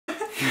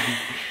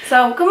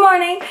So, good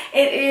morning.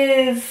 It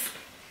is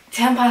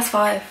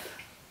 5:10.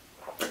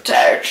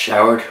 Tired.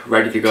 Showered,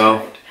 ready to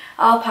go.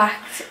 All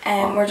packed,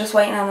 and we're just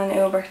waiting on an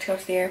Uber to go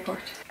to the airport.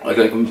 I look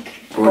like I'm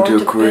burnt to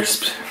a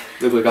crisp.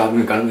 Look like I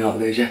haven't got any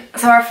holidays yet.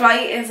 So our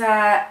flight is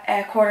at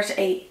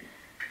 7:45.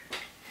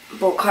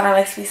 But Conor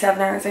likes to be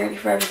 7 hours early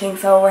for everything,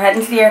 so we're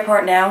heading to the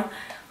airport now.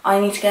 I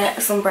need to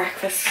get some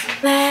breakfast.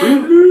 Yeah,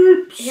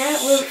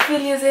 we'll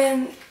fill you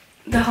in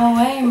the whole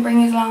way and bring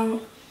you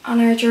along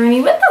on our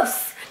journey with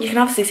us. You can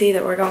obviously see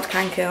that we're going to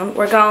Cancun.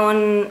 We're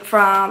going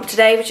from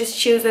today, which is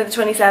Tuesday the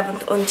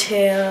 27th,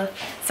 until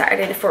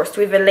Saturday the 1st.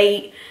 We have a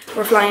late,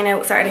 we're flying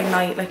out Saturday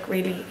night, like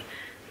really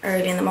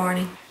early in the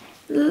morning.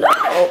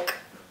 Look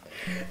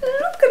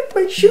at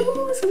my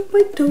shoes and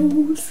my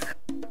toes.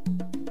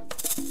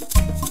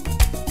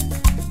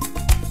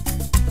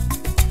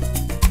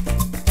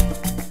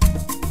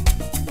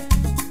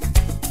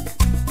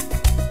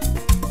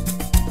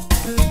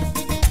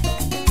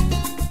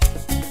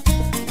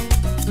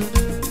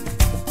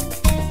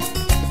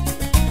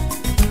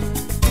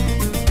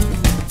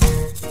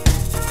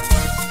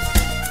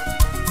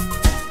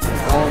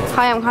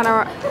 Hi, I'm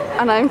Conor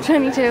and I'm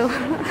 22.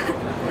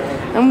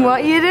 And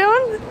what are you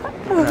doing?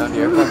 Around the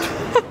airport.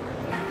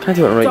 Can't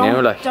do it right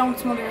now, like. Don't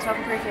smother yourself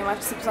in perfume. I have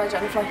to sit beside you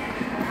on the flight.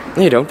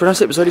 No, you don't. We're not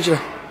sitting beside each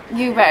other.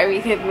 You better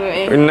be kidding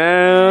me.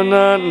 No,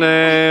 not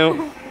now.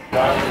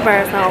 The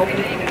bar is not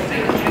open.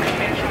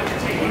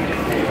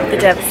 The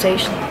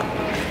devastation.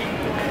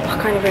 What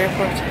kind of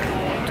airport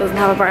doesn't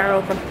have a bar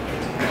open?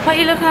 What are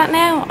you looking at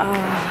now?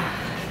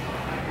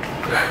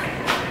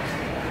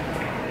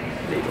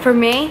 For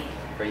me?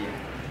 For you.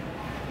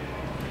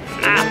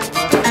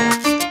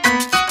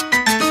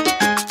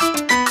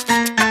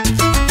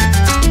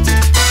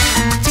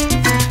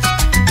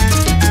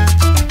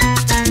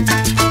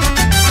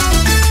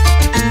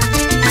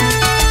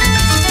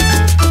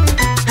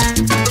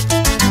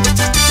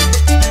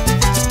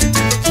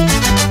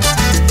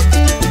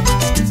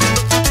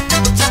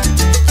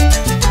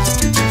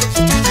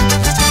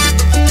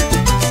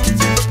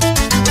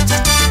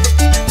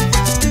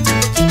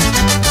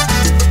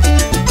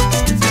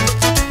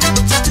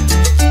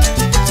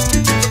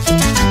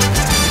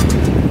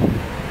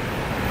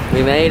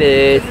 We made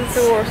it. This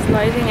is the worst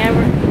lighting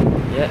ever.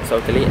 Yeah,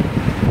 so delete it.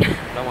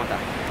 Don't want that.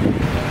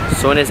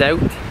 Sun is out.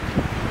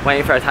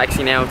 Waiting for a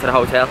taxi now to the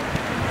hotel.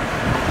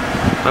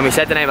 When we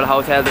said the name of the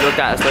hotel, they looked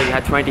at us like we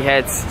had 20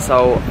 heads.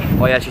 So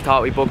I actually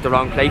thought we booked the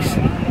wrong place,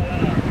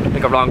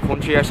 like a wrong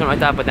country or something like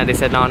that. But then they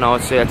said no,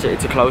 it's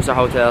a closer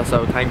hotel.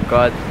 So thank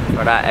God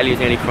for that. Ellie was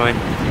nearly crying.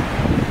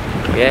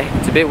 But yeah,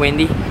 it's a bit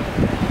windy,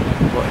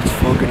 but it's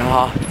fucking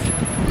hot.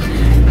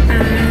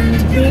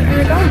 And we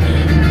are going.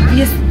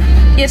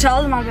 You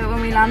told them all about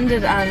when we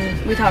landed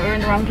and we thought we were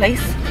in the wrong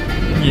place.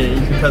 Yeah,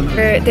 you can tell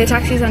them. The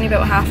taxi's only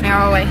about half an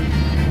hour away.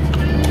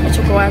 It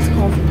took a while to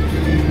come.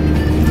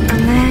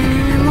 And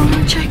then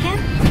we'll check in.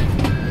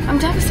 I'm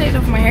devastated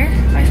over my hair.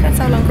 I spent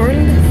so long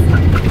curling this.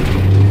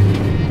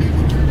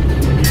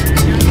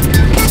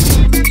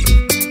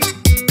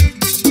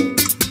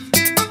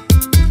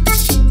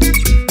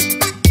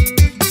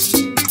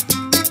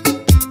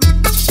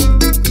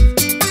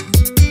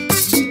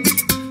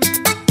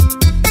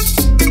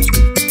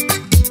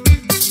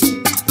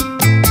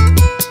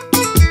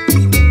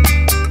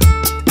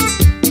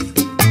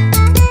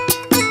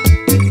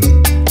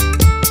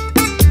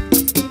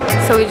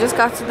 So we just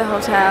got to the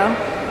hotel.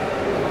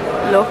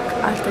 Look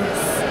at this.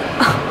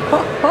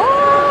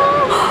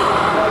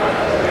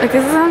 Like,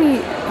 this is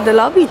only the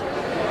lobby.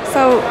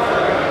 So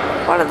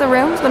what are the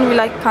rooms going to be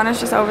like? Connor's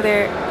just over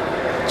there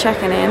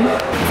checking in.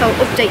 So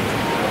update.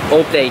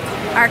 Update.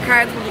 Our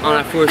cards wouldn't On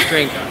work. our first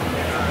drink.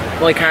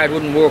 My card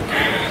wouldn't work.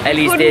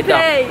 Ellie's did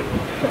pay.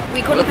 that.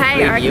 We couldn't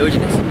pay. Our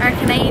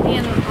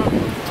Canadian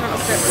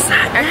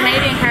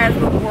cards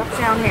wouldn't work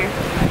down here.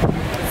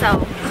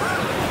 So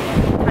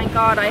thank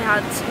God I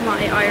had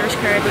my Irish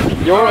card with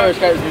me. Your Irish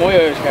card is my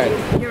Irish card.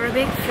 You're a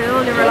big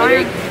fool, you're a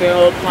liar.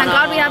 Thank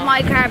God we had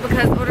my card,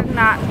 because other than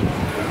that,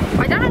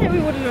 I don't know that we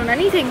would have done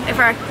anything if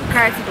our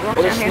cards didn't work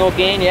down here. Snuck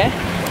in, yeah?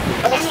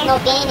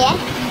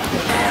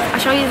 I'll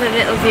show you the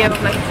little view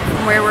of like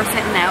from where we're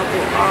sitting now.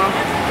 But,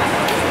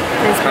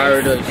 this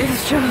Paradise.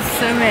 It's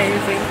just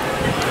amazing.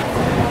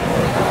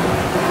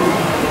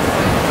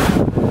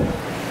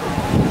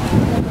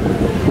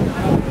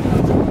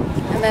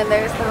 And then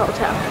there's the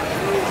hotel.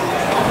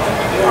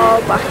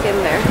 All back in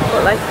there,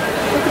 but like,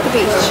 look at the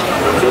beach.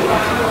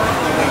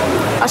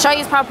 I'll show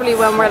you properly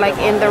when we're like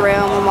in the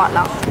room and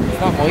whatnot. It's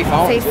not my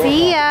phone. Say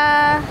see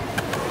ya.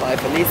 Bye,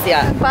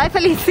 Felicia. Bye,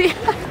 Felicia.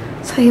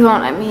 So he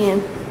won't let me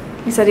in.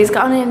 He said he's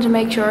gone in to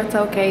make sure it's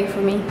okay for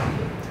me.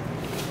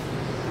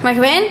 Can I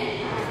come in?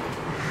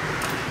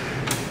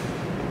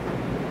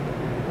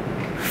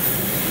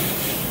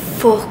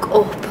 Fuck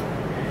up.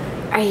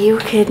 Are you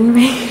kidding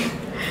me?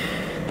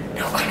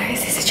 No, Conor,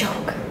 is this a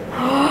joke?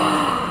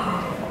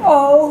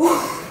 Oh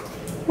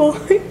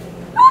my.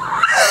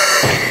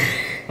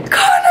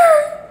 Conor!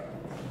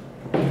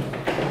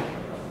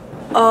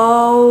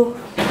 Oh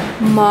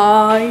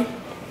my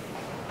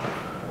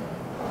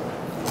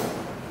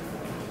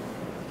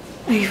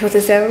me put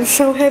this down, it's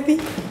so heavy.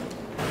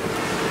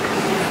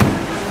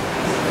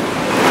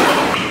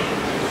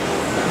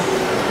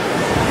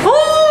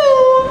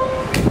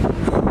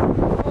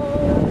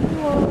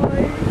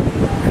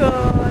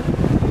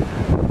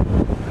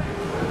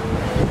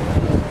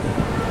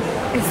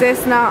 Is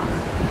this not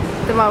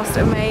the most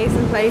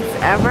amazing place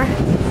ever?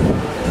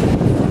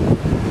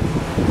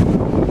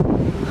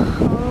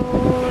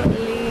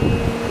 Holy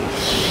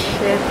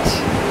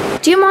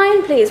shit. Do you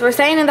mind please? We're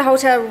staying in the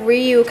hotel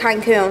Riu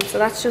Cancun, so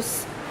that's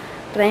just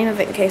the name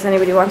of it in case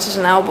anybody wanted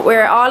to know. But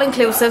we're all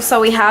inclusive, so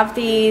we have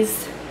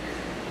these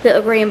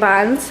little green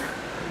bands,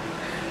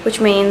 which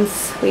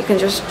means we can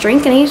just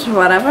drink and eat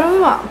whatever we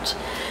want.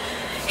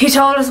 He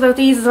told us about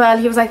these as well.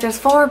 He was like, there's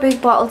 4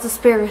 big bottles of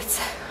spirits.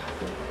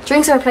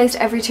 Drinks are replaced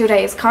every 2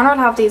 days. Conor will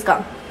have these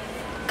gone.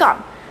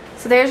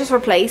 So they're just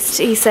replaced.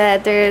 He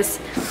said there's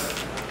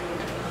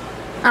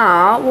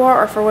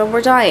water for when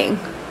we're dying.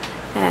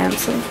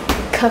 Some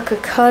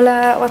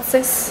Coca-Cola. What's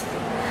this?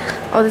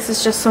 Oh, this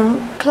is just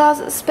some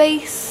closet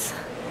space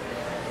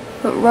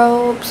with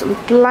robes and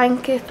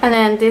blankets. And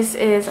then this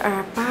is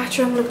our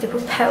bathroom. Look, they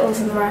put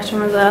petals in the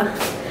bathroom as well.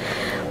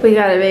 We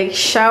got a big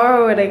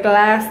shower with a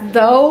glass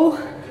door.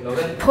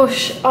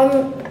 Push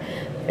on,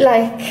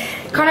 like,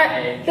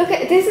 Conor, look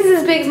at this, is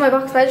as big as my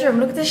box bedroom.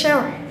 Look at the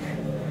shower.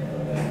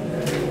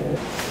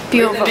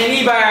 Beautiful. The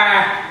mini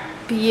bar.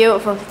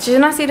 Beautiful. Did you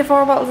not see the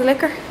 4 bottles of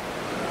liquor?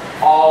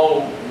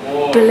 Oh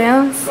my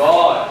balloons.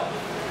 God.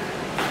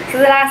 So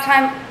the last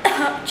time,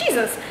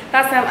 Jesus,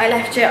 last time I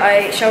left you,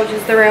 I showed you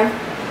the room.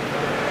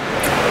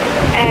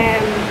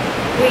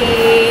 We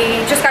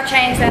just got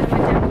changed, then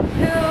went down to the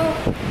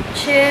pool,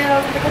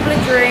 chilled, had a couple of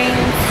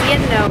drinks. You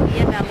know.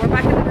 We're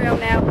back in the room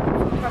now.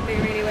 Probably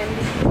really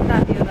windy.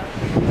 That view though.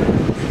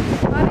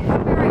 Well, you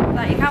can't be right with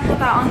that. You can't put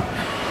that on.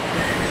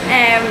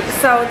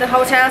 So the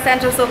hotel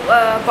sent us up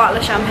a bottle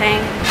of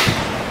champagne.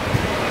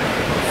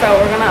 So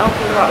we're gonna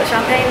open the bottle of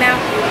champagne now,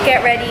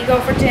 get ready, go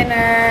for dinner,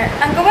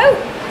 and go out.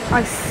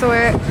 I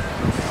swear,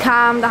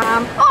 calm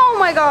down. Oh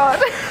my God!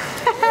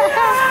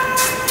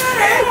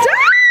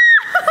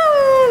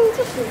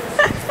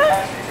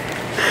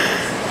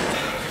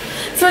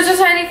 So we're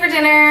just ready for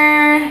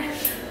dinner.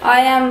 I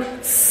am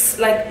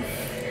like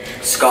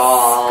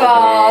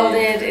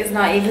scalded is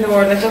not even the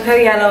word. Like, look how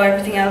yellow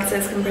everything else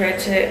is compared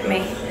to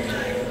me.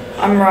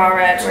 I'm raw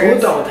red. It's good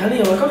though, I'm telling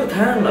you, I got a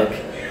tan,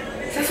 like.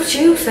 That's what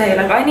you say.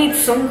 Like, I need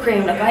sun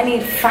cream. Like, I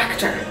need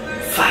factor.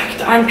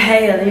 Factor. I'm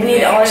pale. You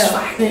need oil.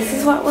 Factor. This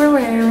is what we're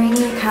wearing.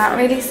 You can't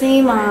really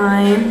see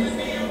mine.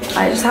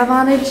 I just have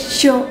on a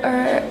what's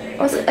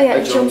it? Oh, yeah,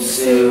 a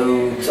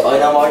jumpsuit. I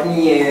know more than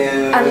you.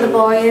 And the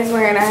boy is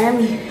wearing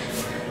army.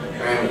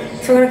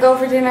 So we're gonna go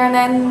for dinner and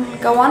then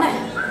go on it.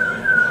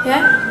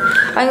 Yeah.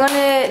 I'm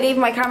gonna leave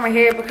my camera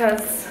here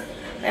because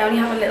I only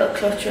have a little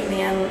clutch with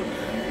me, and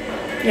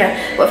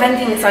yeah. But if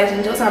anything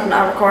exciting does happen,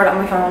 I'll record it on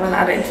my phone and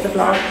add it into the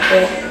vlog.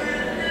 But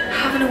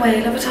having a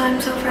whale of a time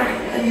so far.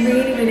 I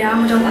really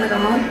am. I don't want to go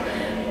home.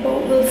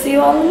 But we'll see you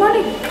all in the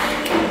morning.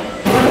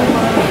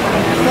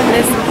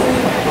 This is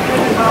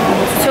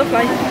tough,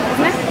 like,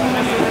 isn't it?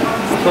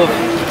 Tough.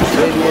 It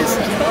really is.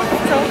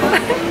 Tough.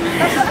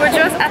 We're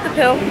just at the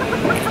pool,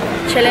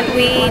 chilling.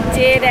 We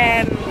did,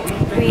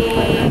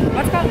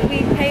 what's it called? We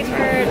paid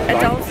for a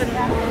dolphin,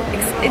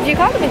 do you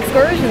call them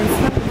excursions?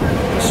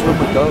 Swim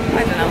with dolphins. I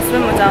don't know,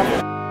 swim with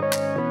dolphins.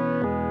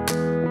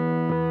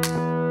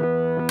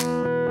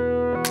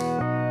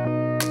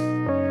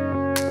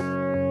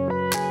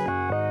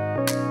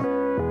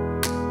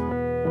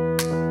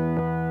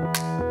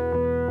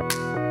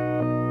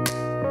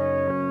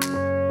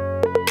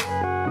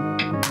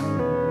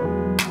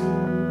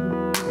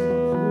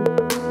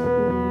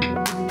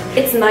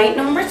 It's night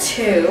number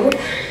 2. Look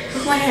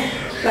at my hair.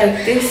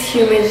 Like, this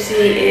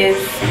humidity is...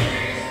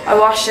 I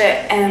washed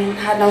it and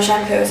had no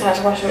shampoo, so I had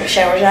to wash it with a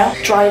shower gel.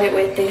 Dried it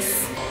with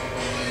this.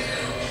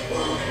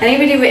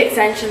 Anybody with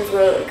extensions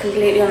will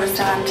completely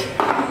understand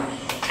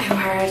how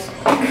hard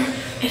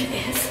it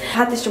is. I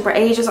had this jumper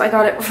ages. I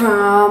got it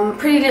from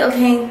Pretty Little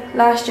Thing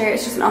last year.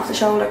 It's just an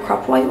off-the-shoulder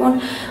crop white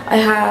one. I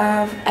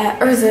have...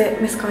 or is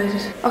it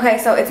misguided? Okay,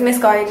 so it's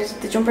misguided.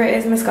 The jumper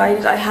is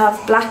misguided. I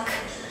have black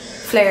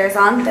flares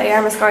on, they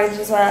are misguided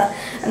as well,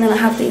 and then I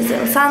have these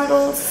little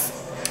sandals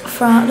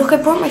from, look, I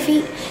brought my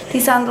feet.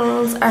 These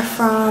sandals are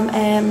from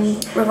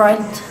River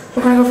Island.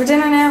 We're gonna go for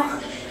dinner now,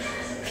 a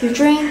few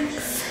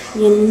drinks,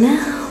 you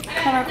know.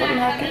 Conor couldn't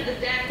help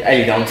it.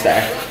 Ellie, don't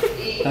start.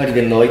 Don't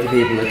even lie to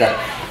people with that.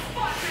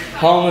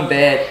 Home in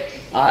bed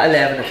at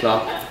 11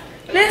 o'clock.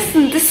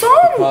 Listen, the sun!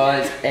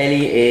 Because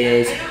Ellie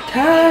is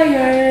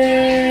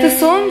tired. The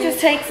sun just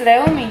takes it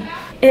out of me.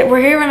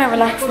 We're here on a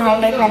relaxing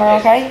holiday, Conor,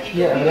 okay?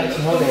 Yeah, a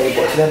relaxing holiday,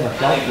 but it's 11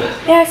 o'clock.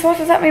 Yeah, so what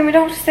does that mean? We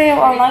don't have to stay out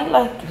all night,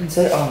 like? I didn't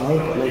say all night,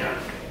 but like,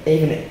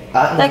 even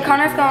at like, night.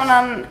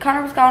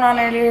 Conor was going on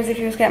earlier as if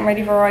he was getting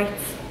ready for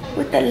rights.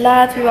 With the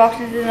lads, we walked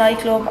into the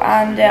nightclub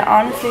and it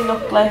honestly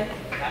looked like...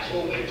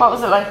 What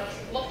was it like?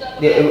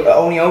 Yeah, it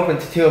only opened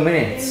to 2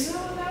 minutes.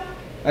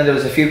 And there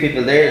was a few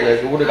people there,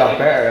 like, it would have got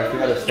better if we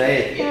had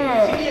stayed.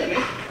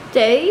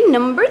 Day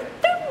number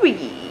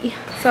 3. tea.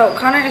 So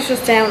Conor is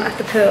just down at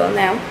the pool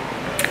now.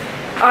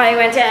 I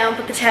went down,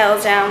 put the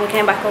towels down, we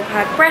came back up,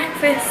 had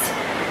breakfast.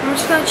 I'm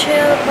just gonna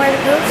chill by the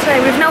pool today.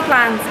 We've no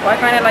plans, but I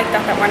kind of like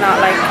that we're not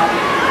like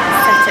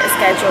set to a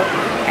schedule.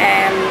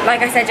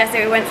 Like I said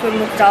yesterday, we went swimming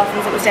with the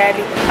dolphins. It was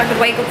deadly. I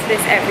could wake up to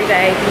this every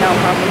day, no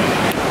problem.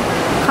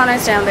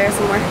 Conor's down there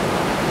somewhere.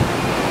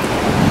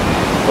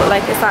 But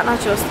like, is that not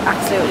just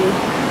absolutely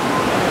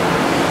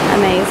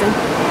amazing?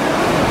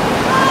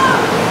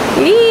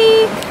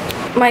 Eek!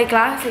 My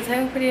glasses,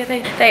 how pretty are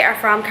they? They are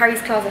from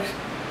Carrie's Closet.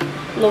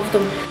 Love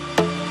them.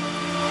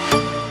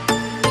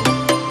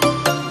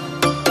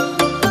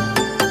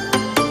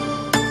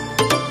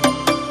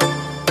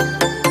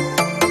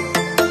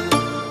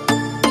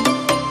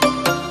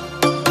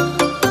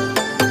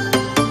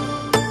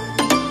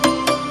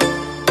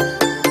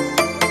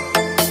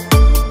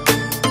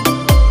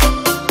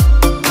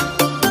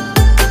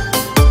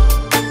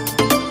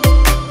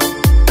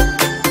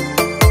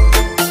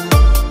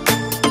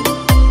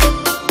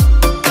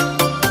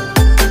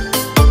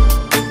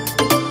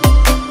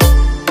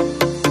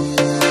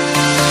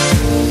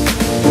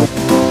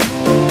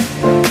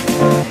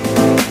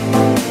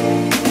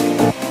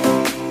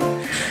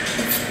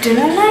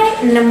 Dinner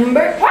night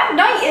number, what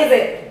night is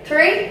it?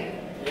 3?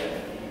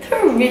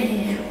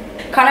 3.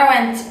 Conor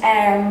went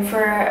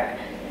for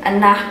a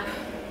nap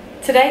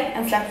today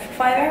and slept for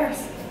 5 hours.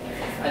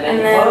 And then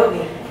you followed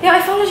me? Yeah,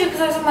 I followed you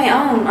because I was on my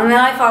own, and then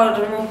I followed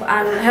him up.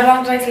 And how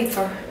long did I sleep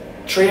for?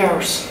 3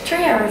 hours.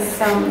 3 hours.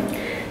 So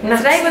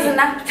today was a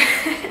nap.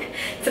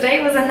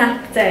 Today was a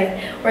nap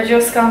day. We're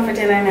just going for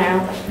dinner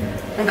now.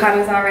 And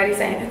Conor's already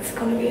saying it's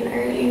going to be an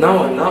early No,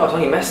 I'm not. I was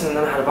only messing, and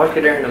then I had a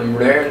vodka there and I'm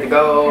raring to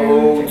go.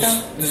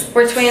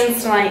 We're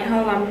twins tonight.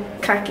 Hold on.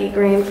 Khaki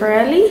green for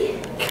Ellie.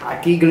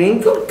 Khaki green,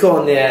 good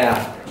gun,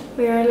 yeah.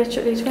 We are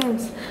literally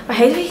twins. I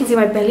hate if you can see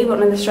my belly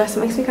button in this dress. It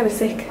makes me kind of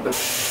sick.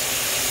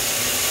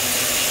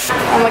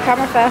 Oh, my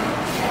camera fell.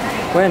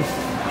 When?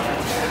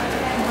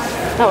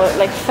 No, it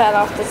like fell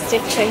off the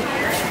stick thing.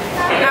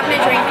 I'm having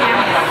a drink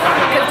now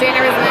because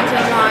dinner isn't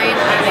until 9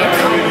 and it's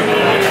only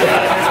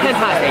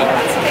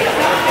 10:30.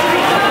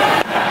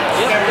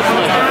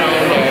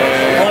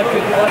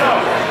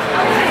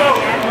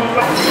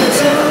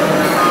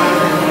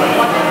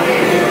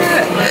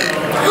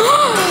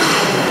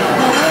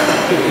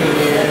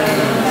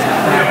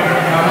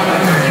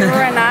 You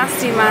were a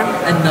nasty man.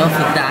 Enough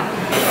of that.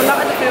 A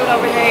lot of the food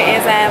over here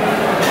is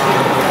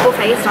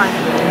buffet style.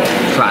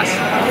 Class.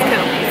 It's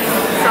cool.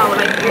 So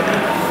like,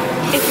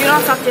 if you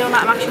don't stop doing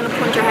that, I'm actually gonna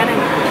punch your head in.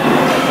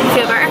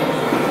 Feel better?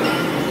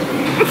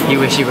 You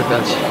wish you were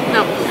Belgian.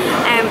 No.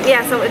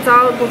 Yeah, so it's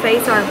all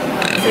buffet style.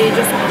 So you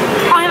just,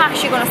 I'm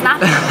actually gonna snap.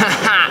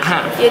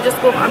 You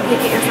just go up and pick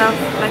it yourself,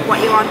 like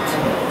what you want.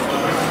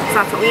 So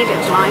that's what we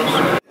did tonight.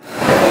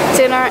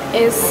 Dinner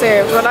is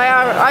served, but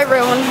I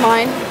ruined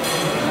mine.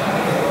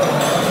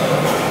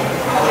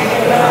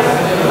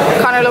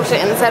 Conor looked at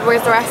it and said,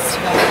 "Where's the rest?"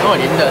 No, I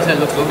didn't. I said it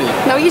looks lovely.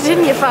 No, you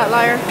didn't, you fat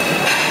liar.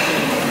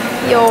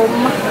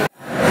 Yum.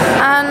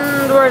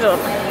 And we're done.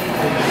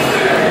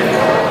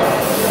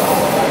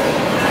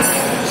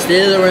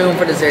 Still room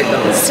for dessert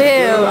though.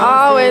 Still,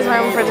 always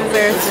room for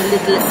dessert.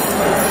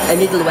 A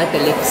little wet the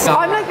lips.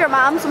 I'm like your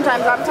mom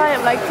sometimes, aren't I?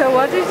 I'm like, so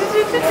what did you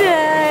do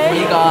today?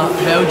 We got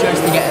vouchers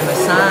to get a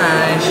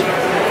massage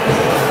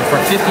for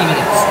 15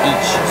 minutes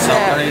each. So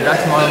I'm gonna do that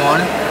tomorrow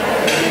morning.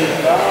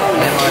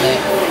 And then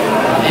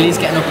Ellie's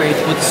getting up ready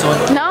to put the sun.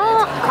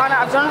 No, Conor,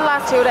 I've done it the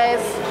last 2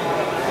 days.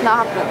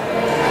 Not happening.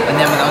 And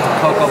then we're going to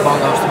Coco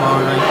Bongos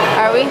tomorrow night.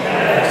 Are we?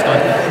 It's going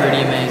to be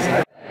pretty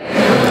amazing.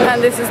 And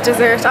this is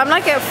dessert. I'm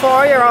like a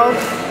 4-year-old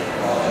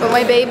with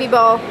my baby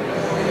bowl.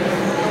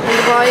 And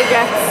the boy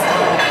gets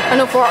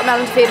enough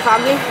watermelon to feed a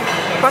family.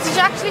 What did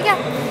you actually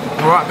get?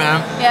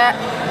 Watermelon. Yeah.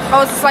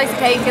 Oh, it's a slice of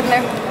cake in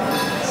there.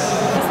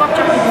 Swap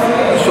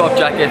jackets. Swap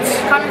jackets.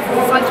 Conor's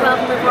size 12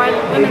 in the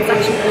women's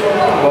section.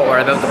 What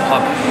we're about to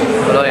pop.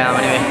 But I am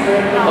anyway.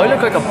 I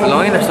look like I'm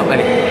blind or something.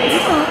 Like,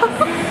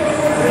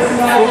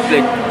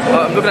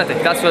 I'm looking at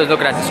that's what I was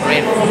looking at the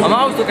screen. I'm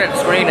always looking at the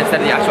screen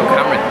instead of the actual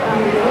camera.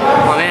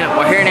 Oh man,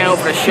 we're here now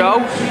for the show.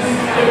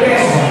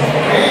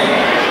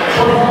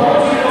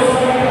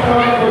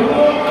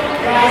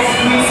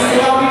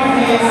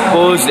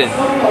 Buzzing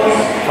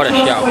for the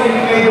show.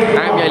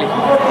 Aren't you, Ellie?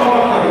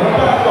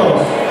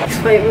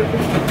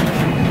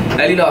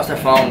 Ellie lost her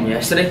phone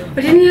yesterday.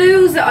 I didn't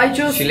lose it, I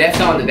just... She left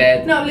it on the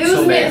bed. No,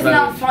 losing it is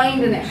not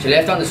finding it. She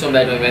left it on the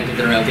sunbed when we went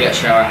into the room to get a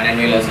shower and then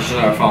realised that she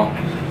didn't have her phone.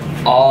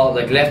 All,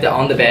 like, left it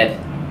on the bed,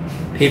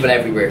 people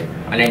everywhere.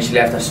 And then she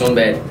left her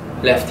sunbed,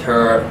 left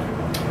her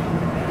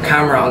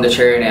camera on the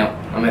chair now.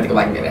 I'm going to go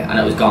back and get it, and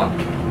it was gone.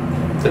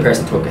 So the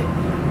person took it.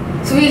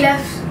 So we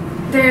left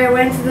there,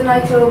 went to the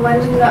nightclub,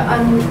 went and got,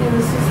 and it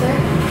was just there.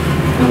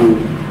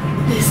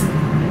 Listen,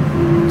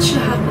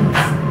 shit happens.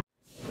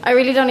 I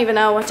really don't even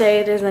know what day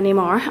it is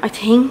anymore. I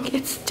think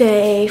it's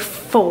day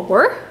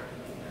 4.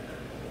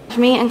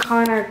 Me and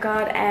Conor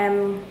got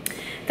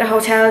the the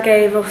hotel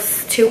gave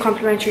us 2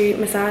 complimentary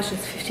massages,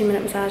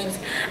 15-minute massages.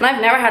 And I've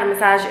never had a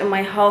massage in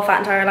my whole fat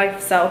entire life,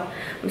 so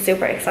I'm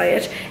super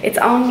excited. It's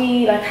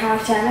only like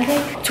 10:30, I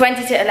think.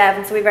 20 to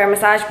 11, so we've our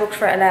massage booked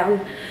for 11. And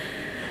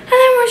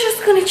then we're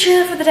just gonna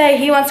chill for the day.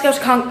 He wants to go to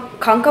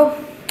Coco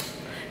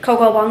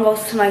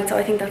Bongos tonight, so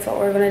I think that's what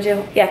we're gonna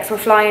do. Yeah, because we're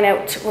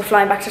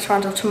flying back to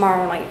Toronto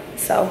tomorrow night,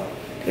 so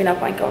there'll be no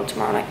point going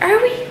tomorrow night. Are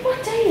we?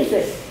 What day is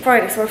it?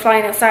 Friday, so we're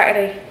flying out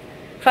Saturday.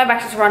 Flying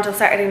back to Toronto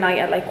Saturday night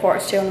at like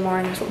 1:45 in the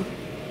morning or something.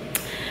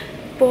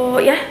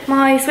 But yeah,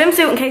 my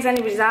swimsuit, in case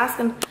anybody's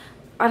asking,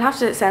 I'll have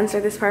to censor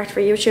this part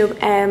for YouTube.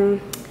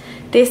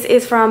 This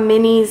is from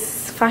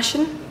Minnie's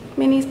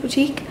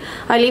Boutique.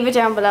 I'll leave it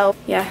down below.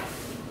 Yeah,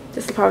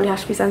 this will probably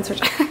have to be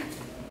censored.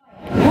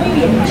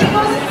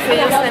 We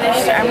just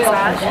finished our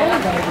massage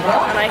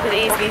and I could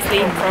easily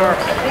sleep for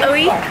a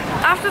week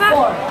after that.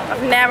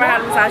 I've never had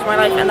a massage in my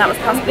life and that was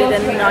possibly the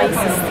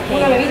nicest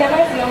thing.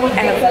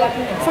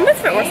 Some bits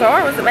of it were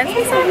sore, was it meant to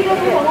be sore?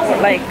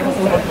 Like,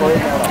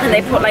 and they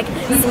put like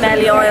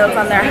smelly oils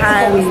on their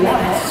hands and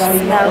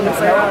they smell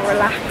so they're all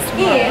relaxed.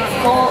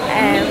 Oh,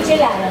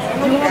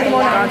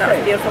 that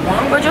was beautiful.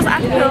 We're just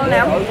at the pool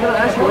now.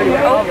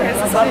 Oh, here's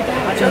the sun.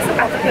 Just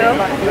at the pool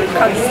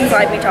because he's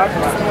beside me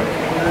talking to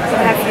someone. So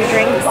I have a few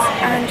drinks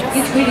and just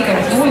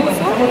catch some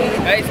sun.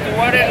 Guys, do you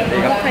want it? There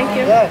you go. Thank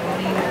you.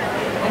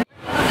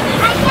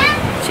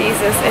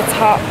 Jesus, it's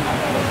hot.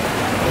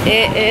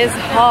 It is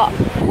hot.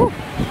 Woo.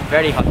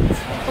 Very hot.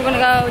 We're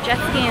gonna go jet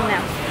skiing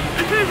now.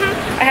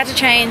 I had to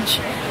change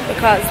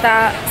because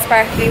that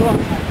sparkly one,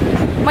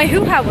 my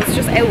hoo-ha was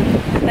just out.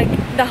 Like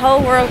the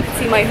whole world could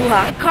see my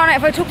hoo-ha. Conor,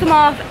 if I took them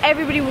off,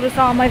 everybody would have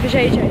saw my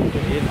vajayjay.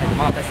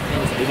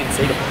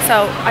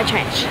 So I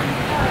changed.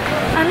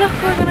 And look,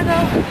 we're gonna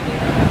go.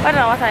 I don't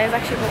know what that is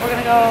actually, but we're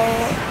gonna go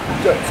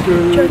jet ski.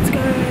 Jet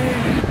ski.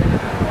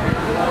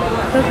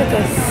 Look at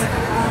this.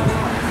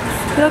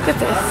 Look at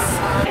this.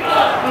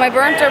 My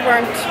burnt are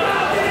burnt.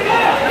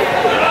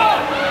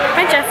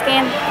 Went jet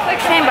skiing,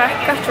 came back,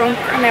 got drunk,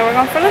 and now we're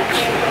going for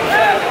lunch.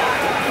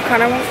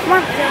 Conor wants to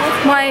come on.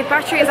 My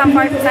battery is on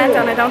 5%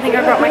 and I don't think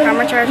I brought my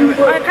camera charger.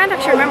 I can't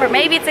actually remember.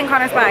 Maybe it's in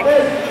Conor's bag.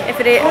 If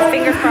it is,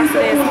 fingers crossed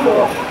it is.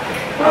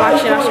 I'm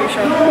actually not too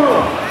sure.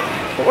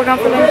 But we're going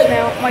for lunch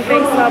now. My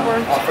face is all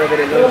burnt. For a bit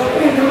of lunch.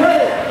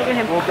 Look at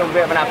him. Woke up a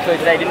bit of an appetite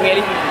today, didn't we,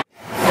 Ellie?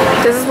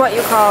 This is what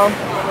you call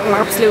an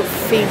absolute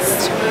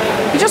feast.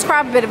 You just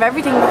grab a bit of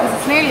everything because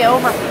it's nearly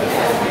over.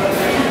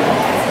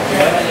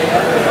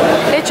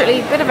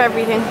 Literally, a bit of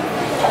everything.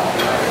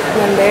 And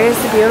then there's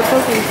the beautiful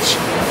beach.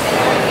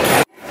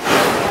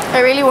 I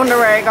really wonder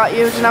where I got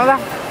you, do you know that?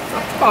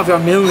 Oh, you're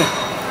milling.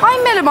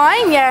 I'm milling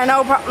mine, yeah,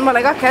 no problem. Well,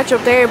 I got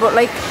ketchup there, but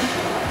like,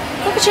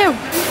 look at you.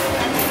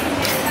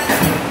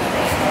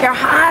 Your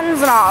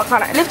hands and all,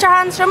 Conor. Lift your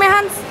hands, show me your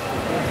hands.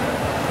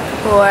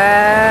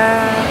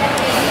 Wow.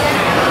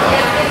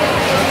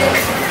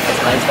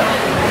 It's nice though.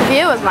 The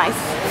view is nice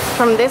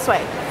from this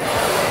way.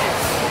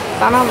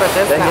 Don't know about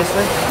this now.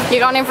 You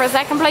going in for a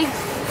second plate?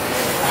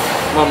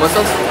 More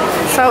mussels?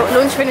 So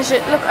lunch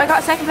finishes. Look, I got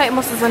a second plate of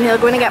mussels and he'll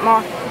go in and get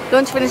more.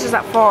 Lunch finishes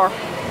at 4.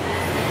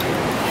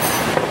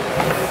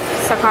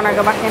 So Conor,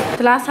 go back in.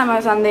 The last time I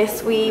was on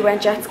this, we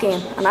went jet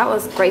skiing and that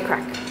was great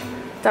crack.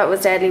 That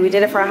was deadly. We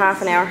did it for a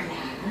half an hour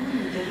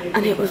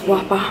and it was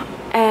whopper.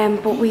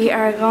 But we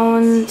are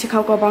going to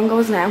Coco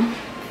Bongos now.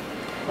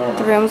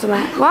 The rooms are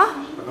met. What?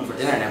 We're going for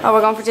dinner now. Oh,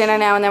 we're going for dinner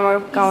now and then we're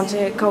going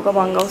to Coco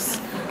Bongos.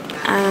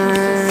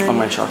 And I'm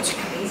wearing shorts.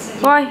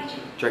 why? Do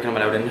you reckon I'm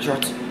allowed in the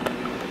shorts?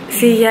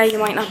 See, yeah, you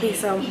might not be,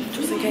 so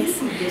just in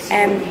case.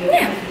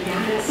 Yeah,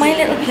 my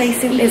little play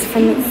suit is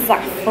from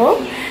Zaffel.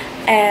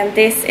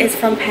 This is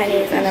from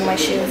Penny's, and then my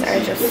shoes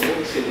are just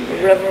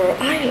River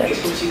Island. I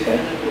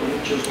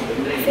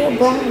feel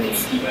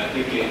bronze.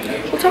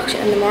 We'll talk to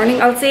you in the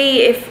morning. I'll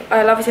see if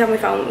I'll obviously have my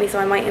phone with me, so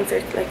I might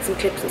insert like some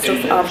clips and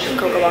stuff of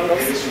Coco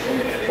Bongos.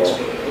 But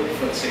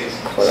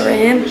colour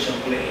in.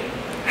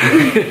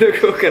 They're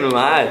cooking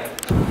mad.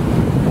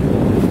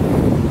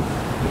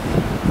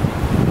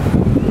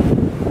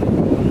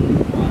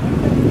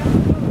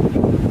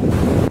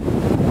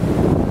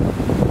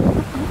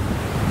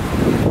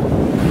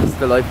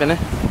 The life in it.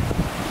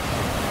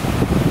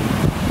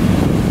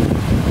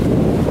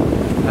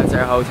 That's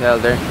our hotel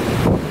there.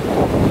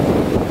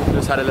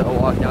 Just had a little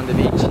walk down the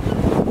beach.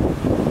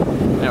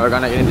 Now we're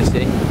gonna get in the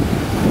city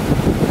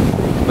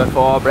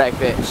before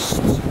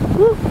breakfast.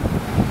 Woo.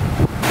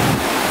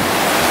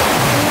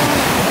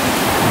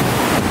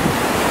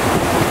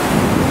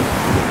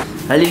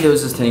 Ellie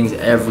loses things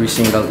every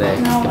single day.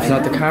 No, it's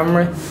not the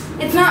camera.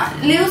 It's not,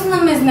 losing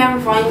them is never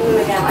finding them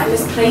again. I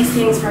misplace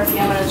things for a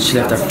few minutes. She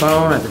left her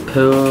phone at the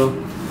pool,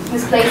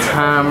 Misplaced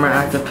camera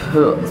at the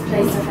pool.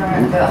 Misplaced it for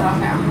about half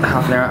an hour.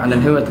 Half an hour, and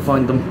then who had to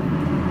find them?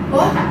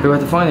 What? Who had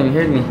to find them? You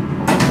heard me?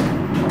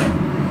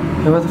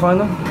 Who had to find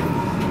them?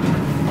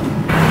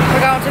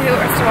 We're going to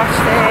Hooters to watch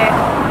the,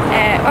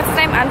 what's his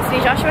name? Anthony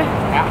Joshua?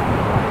 Yeah.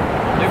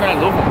 You're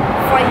gonna love him.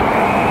 Fight.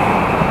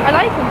 I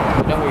like him.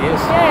 You know who he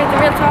is? Yeah, the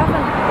real top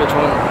one. Which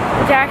one?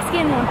 The dark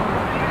skin one.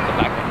 The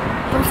black one.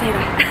 Don't say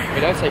that. We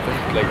don't say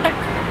like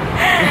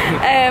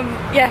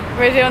Yeah,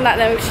 we're doing that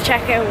now to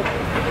check out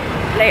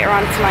later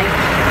on tonight.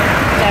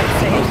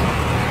 Devastated.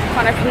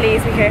 Conor,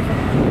 please be careful.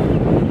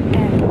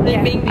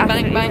 Bing, bing,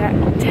 bang, bang.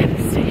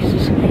 Devastated.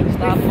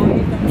 Stop.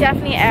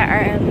 Definitely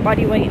our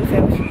body weight in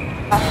food.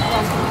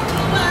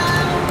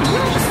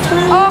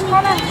 Oh,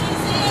 Conor!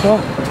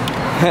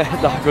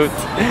 Not good.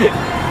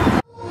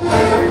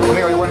 Come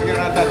here, you want to get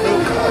on that tattoo?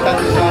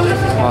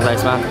 Oh,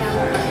 thanks, man.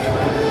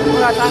 Oh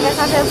God, try and get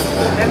tattoos.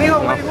 Amigo,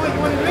 what do you want? You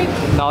want a drink?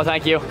 No,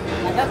 thank you.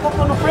 That's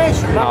coconut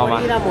fresh. No,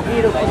 man.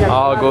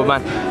 Oh, good,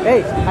 man.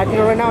 Hey, I think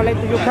right now, let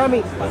you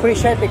coming. Free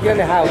shirt to get in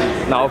the house.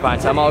 No,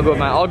 thanks. I'm all good,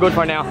 man. All good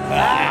for now.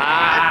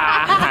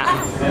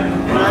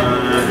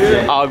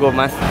 All good,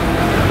 man.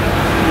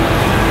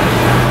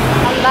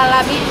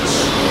 La beach.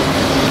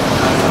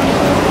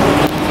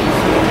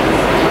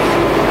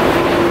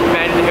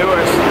 Men and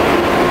doers.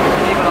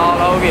 People all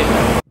over you.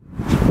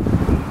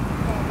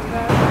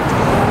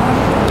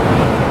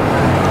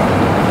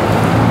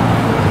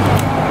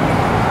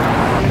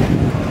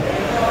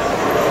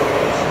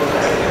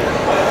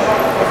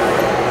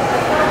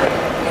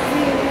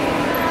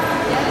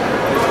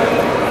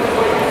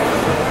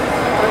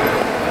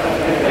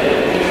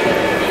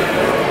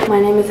 My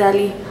name is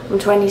Ellie. I'm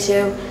 22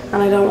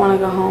 and I don't want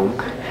to go home.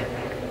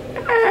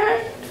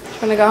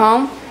 Want to go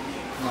home?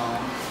 No.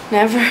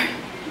 Never?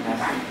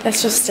 Never.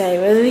 Let's just stay,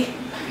 will we?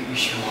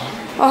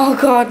 Oh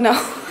God, no.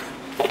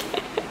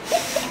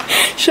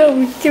 Show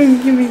me, give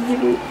me.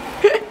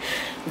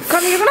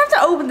 Conor, you're gonna have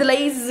to open the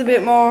laces a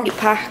bit more.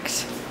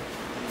 Packed.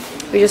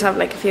 We just have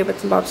like a few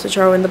bits and bobs to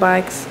throw in the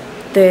bags.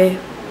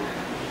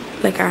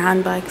 Like our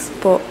handbags.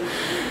 But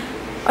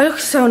I look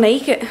so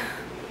naked.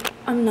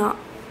 I'm not.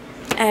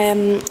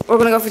 We're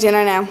gonna go for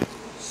dinner now.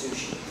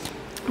 Sushi.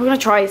 We're gonna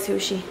try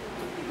sushi.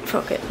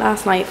 Fuck it.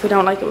 Last night, if we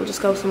don't like it, we'll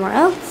just go somewhere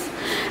else.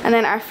 And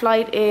then our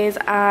flight is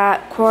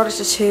at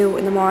 1:45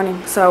 in the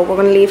morning. So we're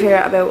gonna leave here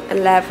at about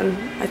 11,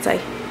 I'd say,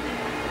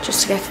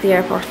 just to get to the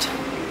airport.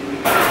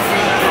 Oh,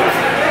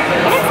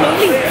 it's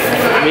lovely.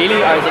 Really?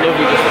 Or is it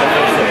lovely just for the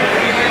first time?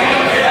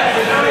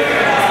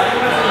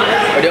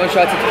 We're doing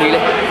shots of tequila.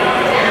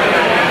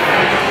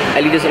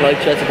 Ellie doesn't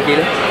like shots of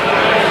tequila.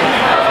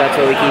 So that's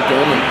why we keep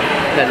doing them.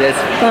 That is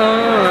fun. No,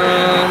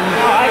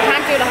 I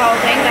can't do the whole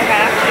thing like I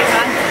actually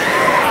can't.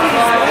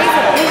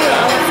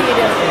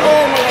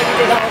 Oh my God, you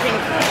did the whole thing.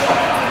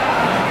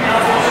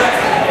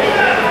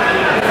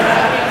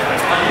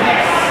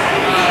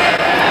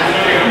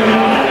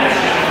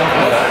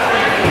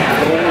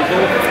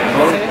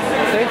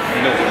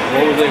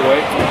 What was it,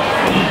 right?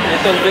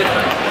 It's a bit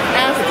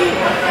Nasty.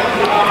 It's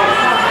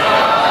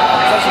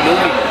actually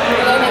lovely.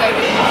 I don't think I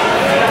do.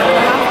 I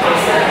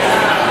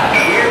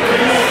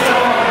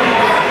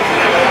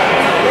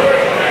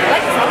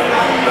like the song.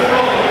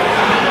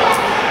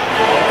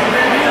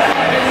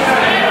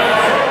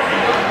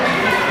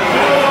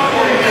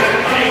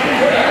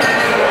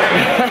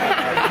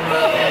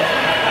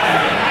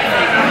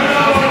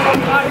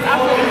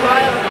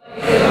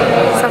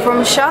 So from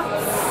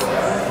shots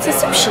to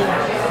sushi.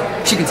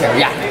 Chicken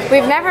teriyaki.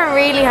 We've never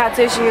really had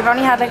sushi, we've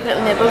only had like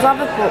little nibbles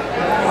of it, but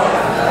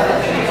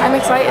I'm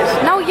excited.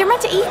 No, you're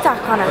meant to eat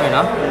that, Conor. Fair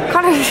enough.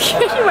 Conor,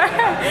 you are.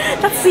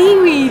 That's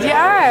seaweed, you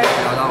are. No,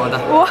 I don't want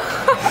that. What?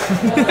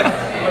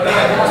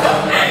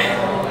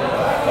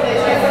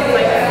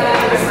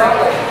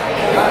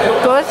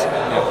 Good?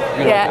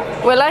 Yeah.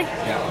 Will I?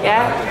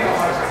 Yeah.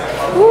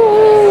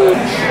 Woo.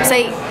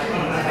 Say,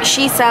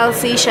 she sells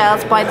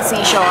seashells by the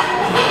seashore.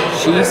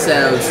 She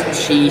sells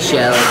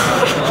seashells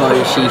by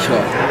the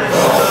seashore.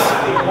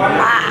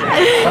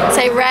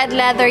 Say red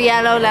leather,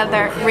 yellow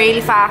leather,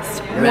 really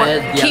fast.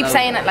 Red, Keep yellow.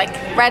 saying it like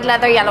red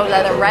leather, yellow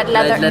leather, red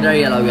leather. Red leather,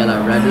 yellow,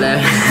 red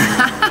leather.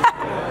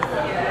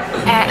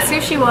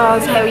 Sushi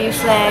was how you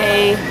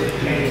say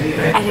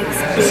an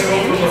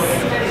experience.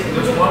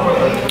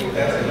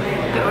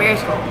 Bit weird.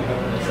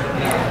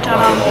 Don't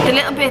know. The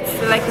little bits,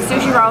 like the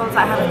sushi rolls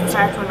I had at the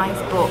start were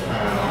nice, but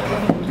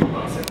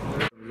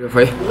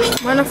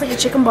mine looks like a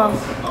chicken ball.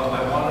 It's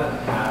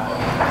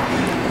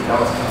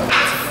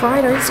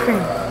fried ice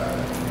cream.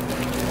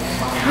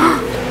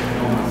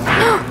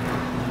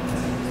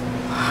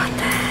 What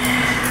the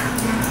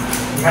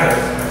hell?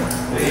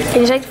 Can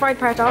you take the fried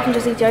part off and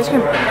just eat the ice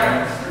cream?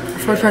 The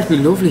fried part would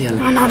be lovely, Ellie.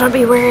 Oh no, that'd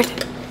be weird.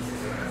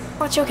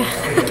 What you get?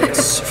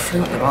 It's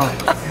fruit and all.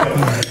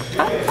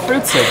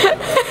 Fruit soup.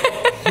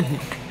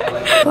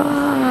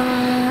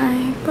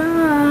 Bye,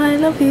 bye,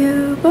 love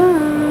you,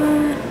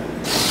 bye.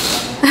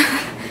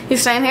 You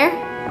staying here?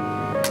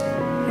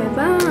 Okay,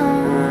 bye.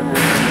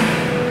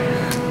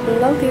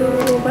 Love you,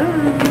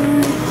 bye.